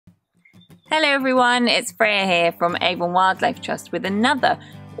Hello everyone, it's Freya here from Avon Wildlife Trust with another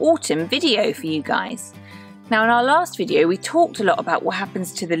autumn video for you guys. Now in our last video we talked a lot about what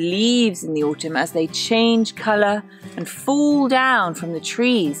happens to the leaves in the autumn as they change colour and fall down from the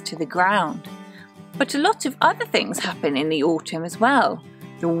trees to the ground. But a lot of other things happen in the autumn as well.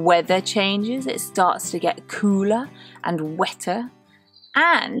 The weather changes, it starts to get cooler and wetter.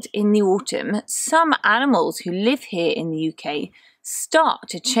 And in the autumn, some animals who live here in the UK start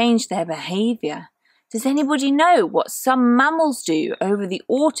to change their behaviour. Does anybody know what some mammals do over the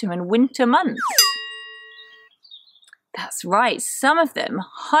autumn and winter months? That's right, some of them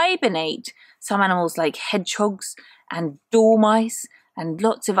hibernate. Some animals like hedgehogs and dormice and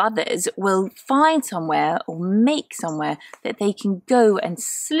lots of others will find somewhere or make somewhere that they can go and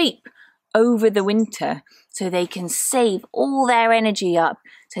sleep over the winter so they can save all their energy up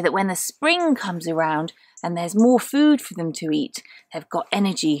so that when the spring comes around and there's more food for them to eat, they've got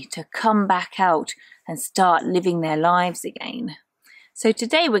energy to come back out and start living their lives again. So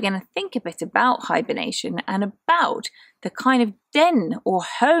today we're going to think a bit about hibernation and about the kind of den or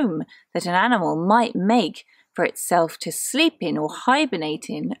home that an animal might make for itself to sleep in or hibernate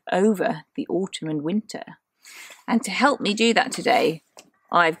in over the autumn and winter. And to help me do that today,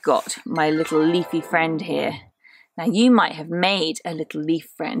 I've got my little leafy friend here. Now you might have made a little leaf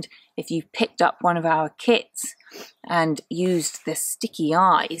friend if you picked up one of our kits and used the sticky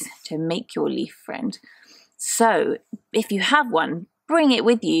eyes to make your leaf friend. So if you have one, bring it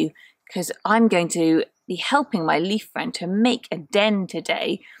with you because I'm going to be helping my leaf friend to make a den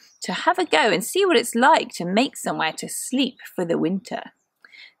today to have a go and see what it's like to make somewhere to sleep for the winter.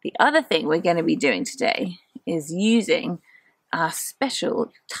 The other thing we're going to be doing today is using our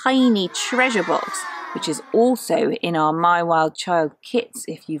special tiny treasure box, which is also in our My Wild Child kits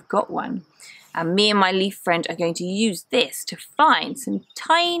if you've got one. And me and my leaf friend are going to use this to find some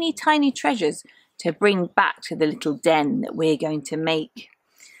tiny treasures to bring back to the little den that we're going to make.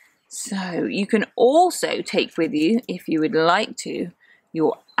 So you can also take with you, if you would like to,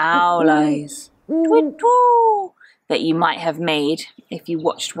 your owl eyes that you might have made if you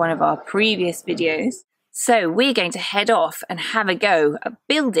watched one of our previous videos. So we're going to head off and have a go at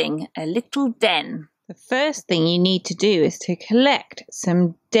building a little den. The first thing you need to do is to collect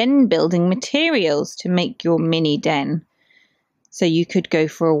some den building materials to make your mini den. So you could go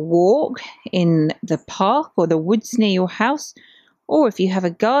for a walk in the park or the woods near your house, or if you have a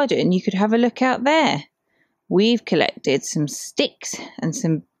garden, you could have a look out there. We've collected some sticks and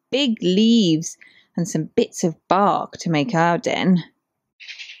some big leaves and some bits of bark to make our den.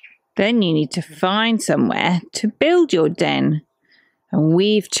 Then you need to find somewhere to build your den. And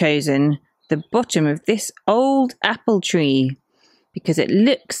we've chosen the bottom of this old apple tree because it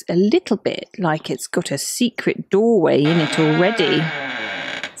looks a little bit like it's got a secret doorway in it already.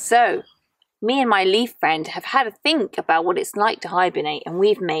 So, me and my leaf friend have had a think about what it's like to hibernate and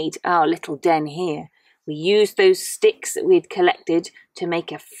we've made our little den here. We used those sticks that we'd collected to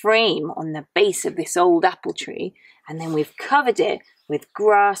make a frame on the base of this old apple tree, and then we've covered it with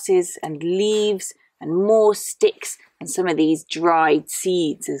grasses and leaves and more sticks and some of these dried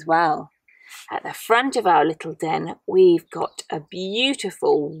seeds as well. At the front of our little den, we've got a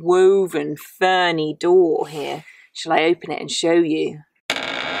beautiful woven ferny door here. Shall I open it and show you?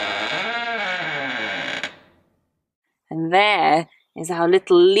 And there is our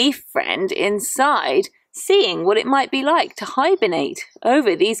little leaf friend inside, seeing what it might be like to hibernate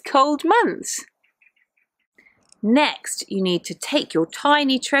over these cold months. Next, you need to take your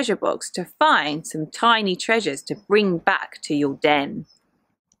tiny treasure box to find some tiny treasures to bring back to your den.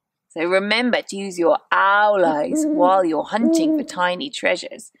 So remember to use your owl eyes while you're hunting for tiny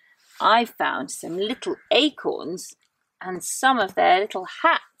treasures. I found some little acorns and some of their little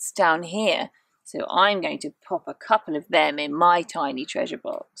hats down here. So I'm going to pop a couple of them in my tiny treasure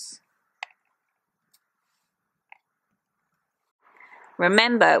box.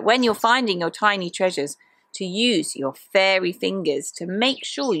 Remember, when you're finding your tiny treasures, to use your fairy fingers to make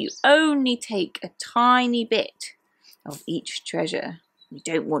sure you only take a tiny bit of each treasure. You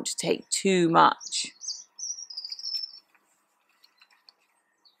don't want to take too much.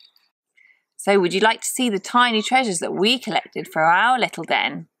 So would you like to see the tiny treasures that we collected for our little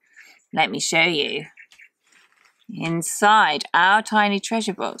den? Let me show you. Inside our tiny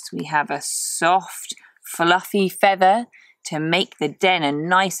treasure box, we have a soft, fluffy feather to make the den a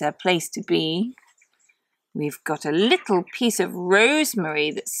nicer place to be. We've got a little piece of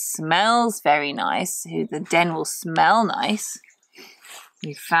rosemary that smells very nice, so the den will smell nice.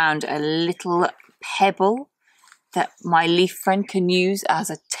 We found a little pebble that my leaf friend can use as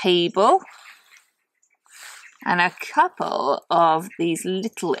a table. and a couple of these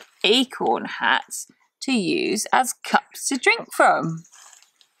little acorn hats to use as cups to drink from.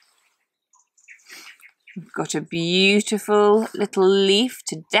 We've got a beautiful little leaf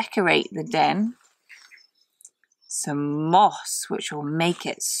to decorate the den. Some moss, which will make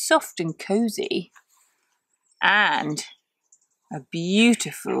it soft and cozy. And a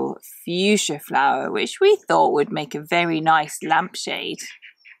beautiful fuchsia flower, which we thought would make a very nice lampshade.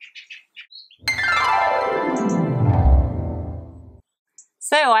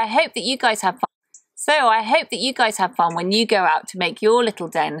 So I hope that you guys have fun when you go out to make your little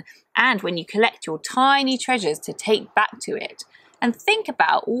den and when you collect your tiny treasures to take back to it. And think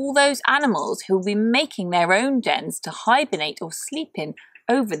about all those animals who will be making their own dens to hibernate or sleep in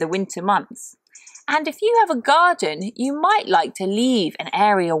over the winter months. And if you have a garden, you might like to leave an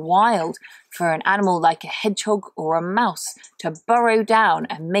area wild for an animal like a hedgehog or a mouse to burrow down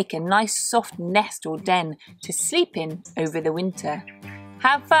and make a nice soft nest or den to sleep in over the winter.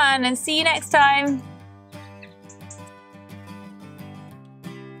 Have fun and see you next time!